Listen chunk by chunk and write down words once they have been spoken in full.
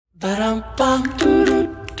Easy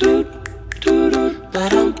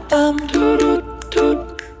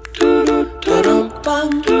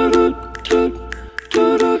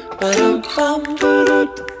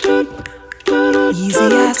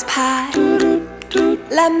as pie,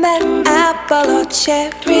 lemon, apple or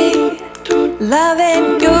cherry.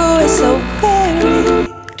 Loving you is so very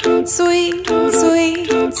sweet,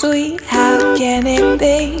 sweet, sweet. How can it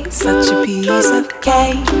be such a piece of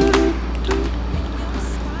cake?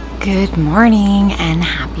 Good morning and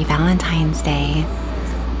happy Valentine's Day.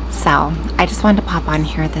 So I just wanted to pop on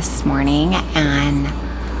here this morning and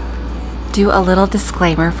do a little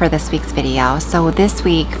disclaimer for this week's video. So this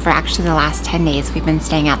week, for actually the last 10 days, we've been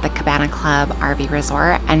staying at the Cabana Club RV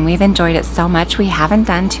Resort and we've enjoyed it so much we haven't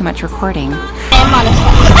done too much recording.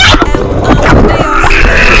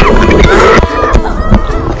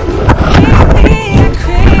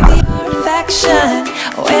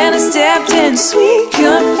 When I stepped in sweet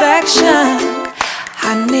confection,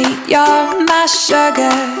 honey, you're my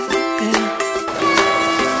sugar.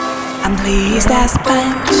 I'm pleased as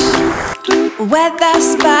punch, whether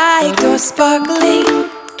spiked or sparkling.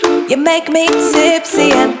 You make me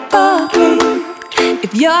tipsy and bubbly.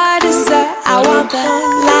 If you're dessert, I want the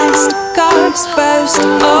last course first.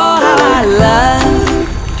 Oh, how I love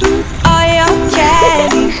all your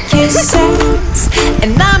candy kisses,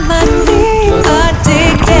 and I'm addicted.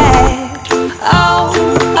 Oh,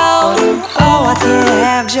 oh, oh, I can't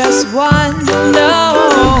have just one. No,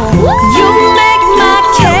 you make my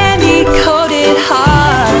candy-coated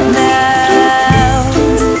heart melt.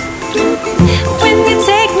 When you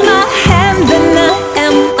take my hand, then I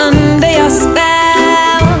am under your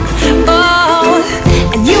spell. Oh,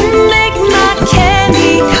 and you make my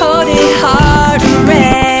candy-coated heart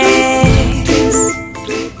race.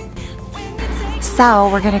 So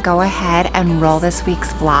we're gonna go ahead and roll this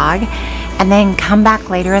week's vlog and then come back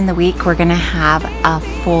later in the week. We're gonna have a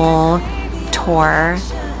full tour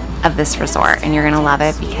of this resort and you're gonna love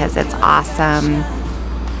it because it's awesome.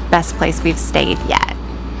 Best place we've stayed yet.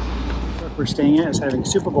 We're staying at is having a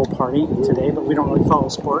Super Bowl party today, but we don't really follow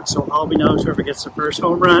sports, so all we know is whoever gets the first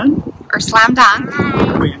home run Or slam dunk.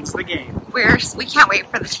 wins the game. We can't wait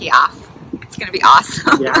for the tee off. It's gonna be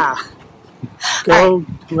awesome. Yeah. Go, right.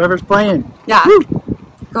 Whoever's playing. Yeah. Woo.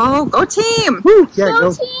 Go team. Woo. Yeah,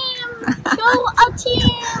 go team. Go a team.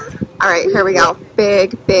 All right, here we go.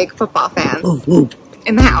 Big football fans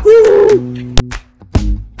in the house.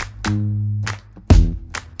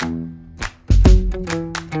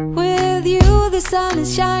 With you, the sun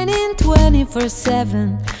is shining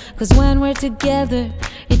 24/7. 'Cause when we're together,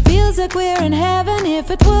 it feels like we're in heaven. If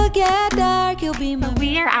it will get dark, you'll be my...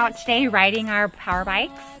 We are out today riding our power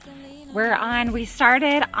bikes. We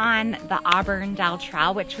started on the Auburndale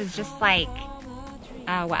trail, which was just like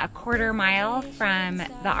a quarter mile from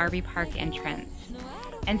the RV park entrance.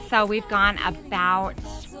 And so we've gone about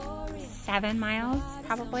 7 miles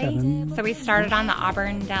probably. 7. So we started on the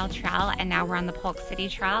Auburndale trail and now we're on the Polk City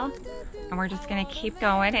trail. And we're just gonna keep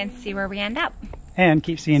going and see where we end up. And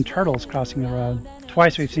keep seeing turtles crossing the road.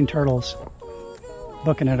 Twice we've seen turtles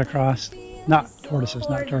booking it across. Not tortoises,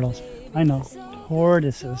 not turtles. I know.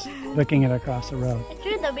 Tortoises booking it across the road. It's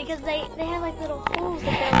true though, because they have like little holes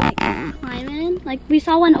that they're like climbing in. Like we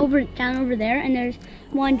saw one down over there, and there's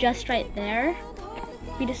one just right there.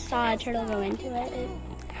 We just saw a turtle go into it.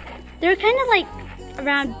 They're kind of like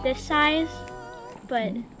around this size,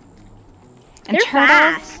 but they're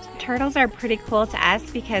fast. Turtles are pretty cool to us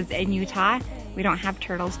because in Utah we don't have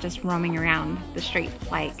turtles just roaming around the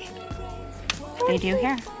streets like they do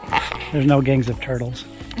here. There's no gangs of turtles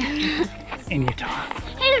in Utah.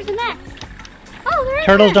 Hey, there's a nest. Oh, there is.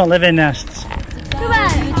 Turtles don't live in nests.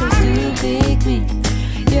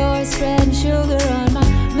 You're spreading sugar on my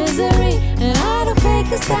misery, and I don't fake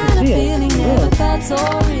this kind of feeling that that's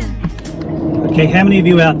all real. Okay, how many of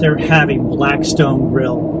you out there have a Blackstone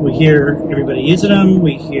grill? We hear everybody using them,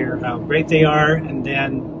 we hear how great they are, and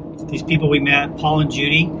then these people we met, Paul and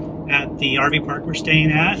Judy, at the RV park we're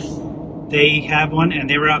staying at, they have one and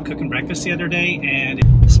they were out cooking breakfast the other day and it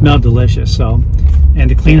smelled delicious. So, and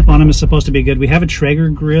the cleanup on them is supposed to be good. We have a Traeger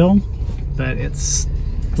grill, but it's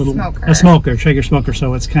a smoker, Traeger smoker,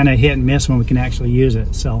 so it's kind of hit and miss when we can actually use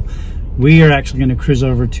it. So we are actually going to cruise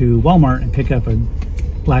over to Walmart and pick up a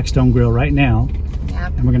Blackstone grill right now.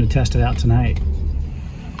 Yep. And we're going to test it out tonight.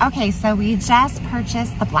 Okay, so we just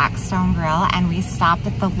purchased the Blackstone grill and we stopped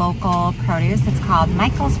at the local produce. It's called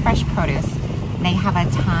Michael's Fresh Produce. They have a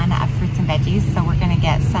ton of fruits and veggies, so we're going to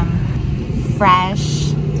get some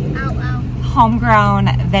fresh, homegrown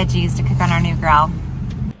veggies to cook on our new grill.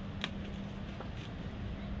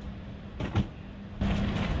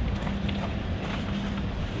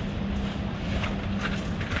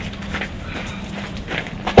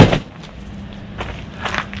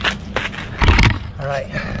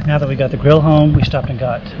 Alright, now that we got the grill home, we stopped and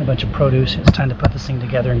got a bunch of produce. It's time to put this thing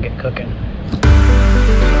together and get cooking.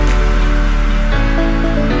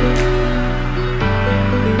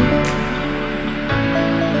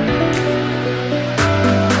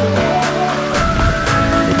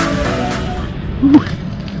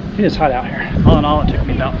 It is hot out here. All in all, it took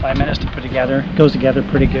me about 5 minutes to put together. It goes together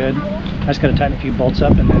pretty good. I just got to tighten a few bolts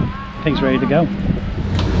up and then things ready to go.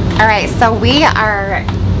 All right, so we are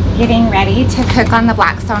getting ready to cook on the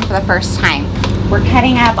Blackstone for the first time. We're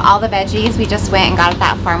cutting up all the veggies. We just went and got at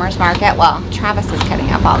that farmer's market. Well, Travis is cutting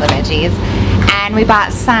up all the veggies. And we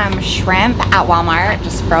bought some shrimp at Walmart,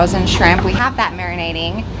 just frozen shrimp. We have that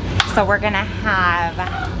marinating. So we're gonna have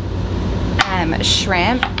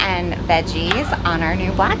shrimp and veggies on our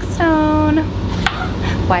new Blackstone.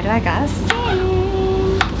 Why do I gotta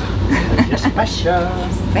sing? You're special.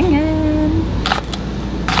 Singing.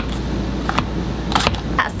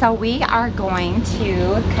 So we are going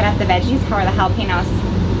to cut up the veggies. How are the jalapenos?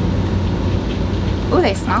 Ooh,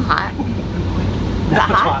 they smell hot. Is that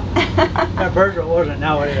hot? That burger wasn't,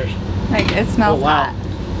 now it is. Like, it smells hot.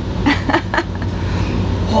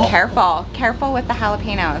 Oh. Careful, careful with the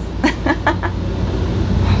jalapenos.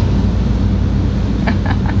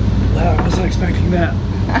 Wow, I wasn't expecting that.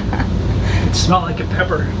 It smelled like a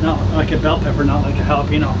pepper, not like a bell pepper, not like a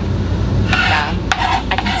jalapeno. Yeah,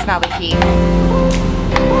 I can smell the heat.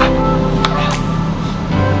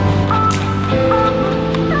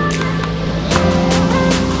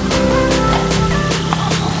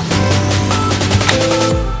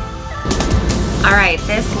 All right,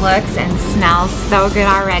 this looks and smells so good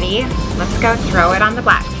already. Let's go throw it on the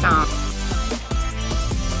Blackstone.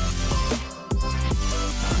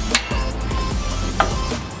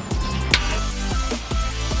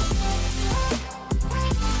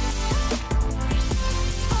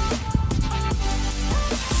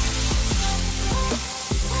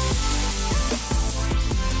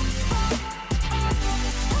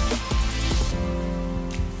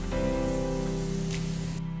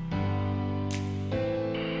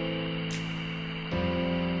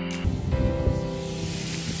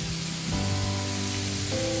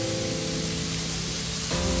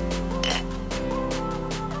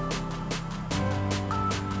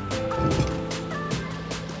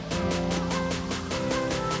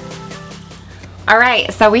 All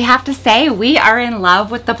right, so we have to say we are in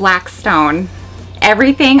love with the Blackstone.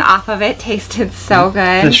 Everything off of it tasted so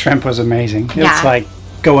good. The shrimp was amazing. Yeah. It's like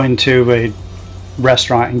going to a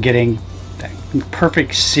restaurant and getting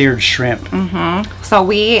perfect seared shrimp. So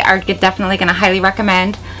we are definitely going to highly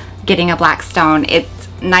recommend getting a Blackstone. It's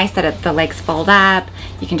nice that the legs fold up.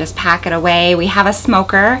 You can just pack it away. We have a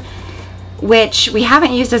smoker, which we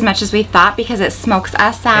haven't used as much as we thought because it smokes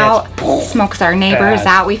us out, smokes our neighbors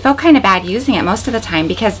out. We feel kind of bad using it most of the time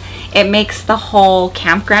because it makes the whole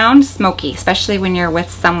campground smoky, especially when you're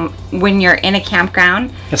with when you're in a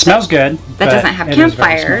campground. It smells good. That doesn't have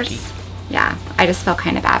campfires. Yeah, I just feel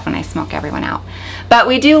kind of bad when I smoke everyone out. But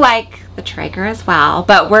we do like the Traeger as well,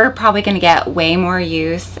 but we're probably going to get way more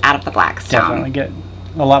use out of the Blackstone. Definitely get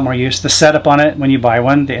a lot more use. The setup on it when you buy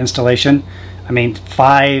one, the installation, I mean,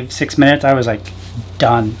 5-6 minutes, I was like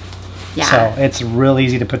done. Yeah. So it's real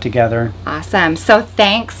easy to put together. Awesome. So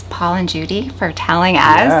thanks, Paul and Judy, for telling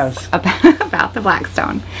us about the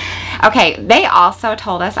Blackstone. Okay, they also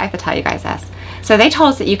told us, I have to tell you guys this. So they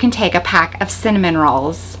told us that you can take a pack of cinnamon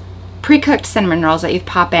rolls, pre-cooked cinnamon rolls that you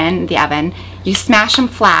pop in the oven. You smash them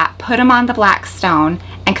flat, put them on the Blackstone,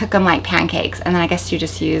 and cook them like pancakes. And then I guess you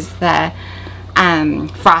just use the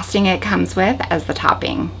frosting it comes with as the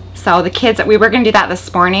topping. So the kids, we were going to do that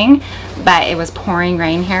this morning, but it was pouring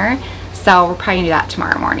rain here. So we're probably going to do that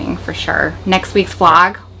tomorrow morning for sure. Next week's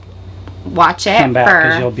vlog, watch it. Come back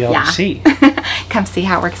because you'll be able to see. Come see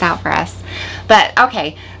how it works out for us. But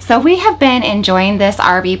okay, so we have been enjoying this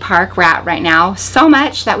RV park right now so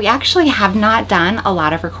much that we actually have not done a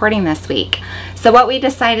lot of recording this week. So what we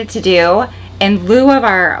decided to do in lieu of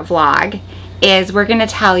our vlog is we're going to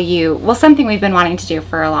tell you, well, something we've been wanting to do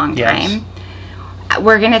for a long time.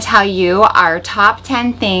 We're going to tell you our top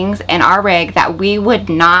 10 things in our rig that we would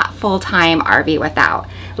not full-time RV without.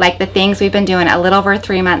 Like the things we've been doing a little over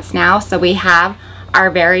 3 months now. So we have our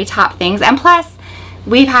very top things. And plus,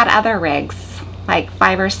 we've had other rigs, like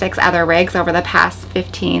 5 or 6 other rigs over the past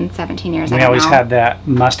 15, 17 years. We always had that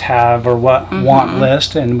must-have or want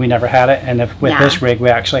list, and we never had it. And with this rig, we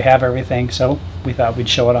actually have everything. So we thought we'd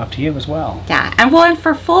show it off to you as well. Yeah. And well, and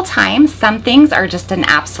for full-time, some things are just an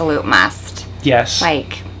absolute must. Yes.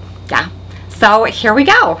 Like, yeah. So here we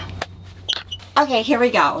go. Okay, here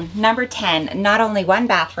we go. Number 10, not only 1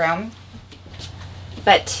 bathroom,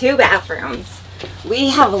 but 2 bathrooms. We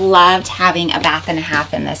have loved having a bath and a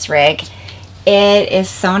half in this rig. It is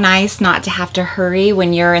so nice not to have to hurry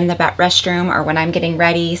when you're in the restroom or when I'm getting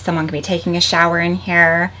ready. Someone can be taking a shower in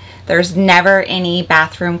here. There's never any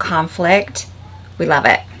bathroom conflict. We love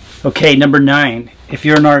it. Okay, number 9. If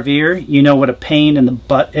you're an RVer, you know what a pain in the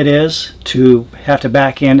butt it is to have to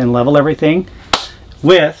back in and level everything.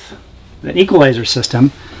 With the equalizer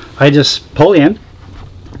system, I just pull in,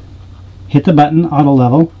 hit the button, auto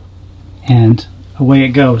level, and away it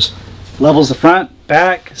goes. Levels the front,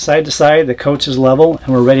 back, side to side, the coach is level,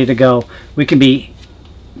 and we're ready to go. We can be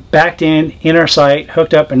backed in our sight,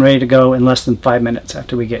 hooked up, and ready to go in less than 5 minutes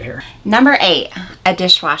after we get here. Number 8, a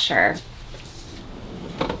dishwasher.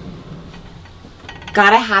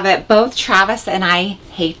 Gotta have it. Both Travis and I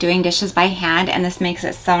hate doing dishes by hand, and this makes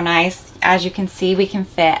it so nice. As you can see, we can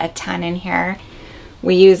fit a ton in here.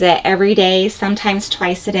 We use it every day, sometimes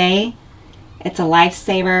twice a day. It's a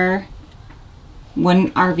lifesaver.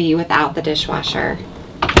 Wouldn't RV without the dishwasher.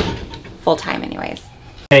 Full time anyways.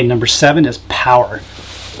 Okay, number 7 is power.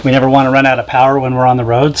 We never want to run out of power when we're on the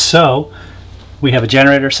road, so we have a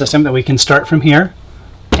generator system that we can start from here,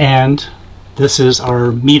 and this is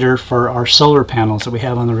our meter for our solar panels that we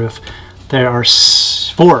have on the roof. There are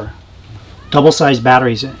 4 double-sized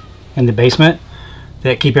batteries in the basement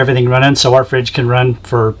that keep everything running, so our fridge can run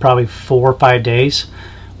for probably 4 or 5 days,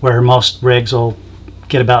 where most rigs will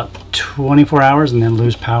get about 24 hours and then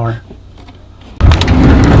lose power.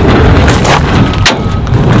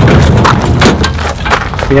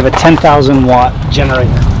 We have a 10,000 watt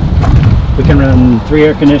generator. We can run 3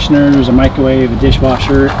 air conditioners, a microwave, a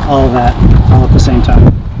dishwasher, all of that, all at the same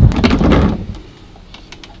time.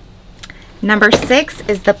 Number 6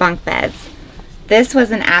 is the bunk beds. This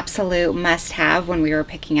was an absolute must-have when we were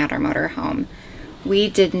picking out our motorhome. We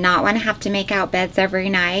did not want to have to make out beds every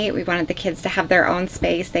night. We wanted the kids to have their own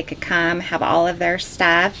space. They could come, have all of their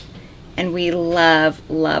stuff, and we love,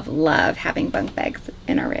 love, love having bunk beds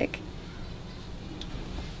in our rig.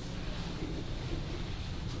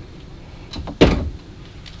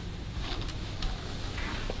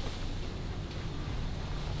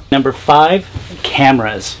 Number 5,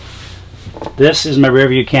 cameras. This is my rear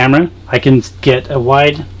view camera. I can get a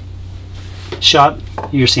wide shot.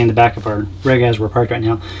 You're seeing the back of our rig as we're parked right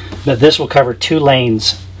now, but this will cover 2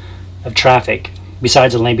 lanes of traffic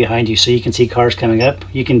besides the lane behind you, so you can see cars coming up.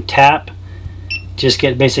 You can tap, just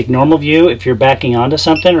get basic normal view. If you're backing onto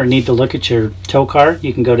something or need to look at your tow car,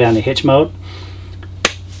 you can go down to hitch mode,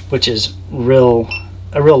 which is a real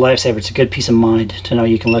lifesaver. It's a good peace of mind to know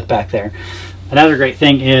you can look back there. Another great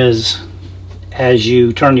thing is, as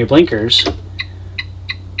you turn your blinkers,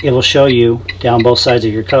 it will show you down both sides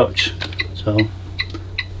of your coach. So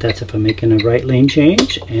that's if I'm making a right lane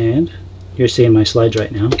change, and you're seeing my slides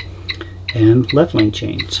right now, and left lane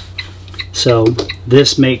change. So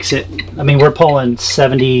this makes it, I mean, we're pulling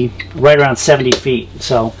 70, right around 70 feet.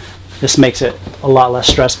 So this makes it a lot less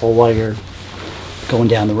stressful while you're going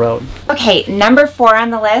down the road. Okay, number 4 on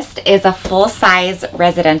the list is a full-size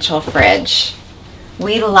residential fridge.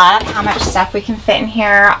 We love how much stuff we can fit in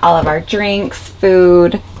here, all of our drinks,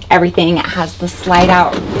 food, everything. It has the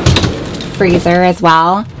slide-out freezer as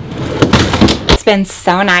well. It's been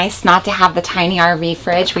so nice not to have the tiny RV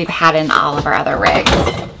fridge we've had in all of our other rigs.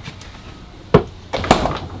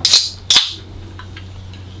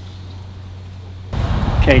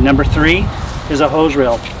 Okay, number 3 is a hose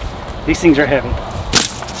reel. These things are heavy.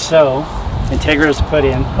 So Entegra has put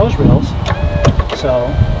in hose reels. So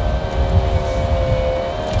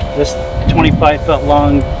this 25-foot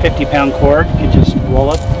long, 50-pound cord can just roll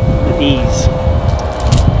up with ease.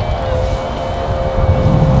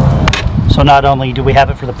 So not only do we have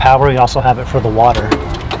it for the power, we also have it for the water.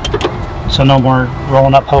 So no more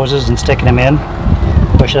rolling up hoses and sticking them in.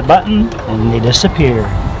 Push a button and they disappear.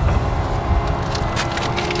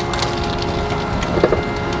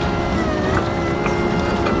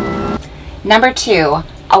 Number 2,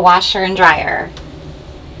 a washer and dryer.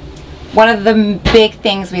 One of the big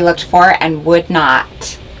things we looked for and could not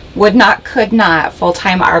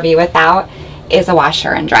full-time RV without is a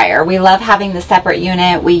washer and dryer. We love having the separate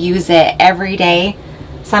unit. We use it every day.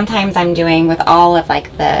 Sometimes I'm doing with all of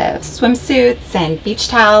like the swimsuits and beach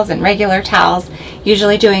towels and regular towels,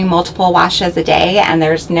 usually doing multiple washes a day, and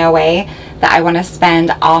there's no way that I want to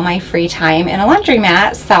spend all my free time in a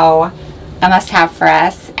laundromat, so a must-have for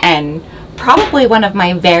us, and probably one of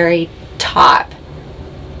my very top.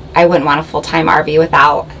 I wouldn't want a full-time RV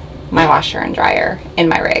without my washer and dryer in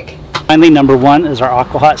my rig. Finally, number 1 is our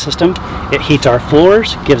AquaHot system. It heats our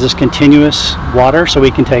floors, gives us continuous water so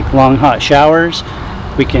we can take long hot showers.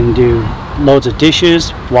 We can do loads of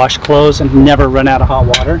dishes, wash clothes, and never run out of hot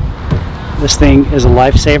water. This thing is a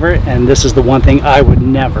lifesaver, and this is the one thing I would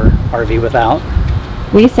never RV without.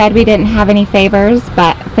 We said we didn't have any favorites,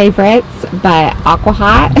 but Aqua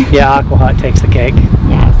Hot. Yeah, Aqua Hot takes the cake.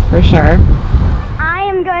 Yes, for sure. I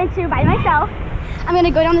am going to, by myself, I'm going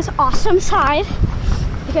to go down this awesome slide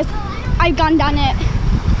because I've gone down it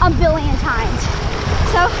a billion times.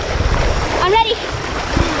 So, I'm ready.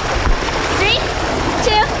 3,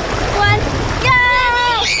 2, 1, go!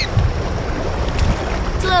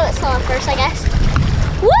 It's a little bit slow at first, I guess.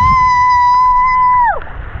 Woo!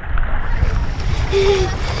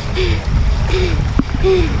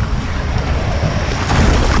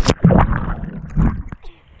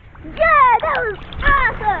 Yeah, that was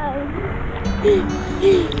awesome!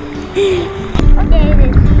 Okay, it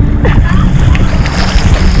is.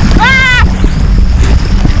 Ah!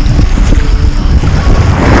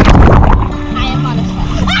 I am on a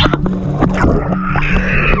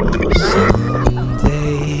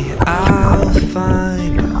Someday I'll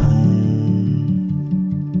find home.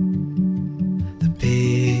 The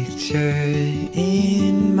picture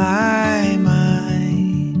in my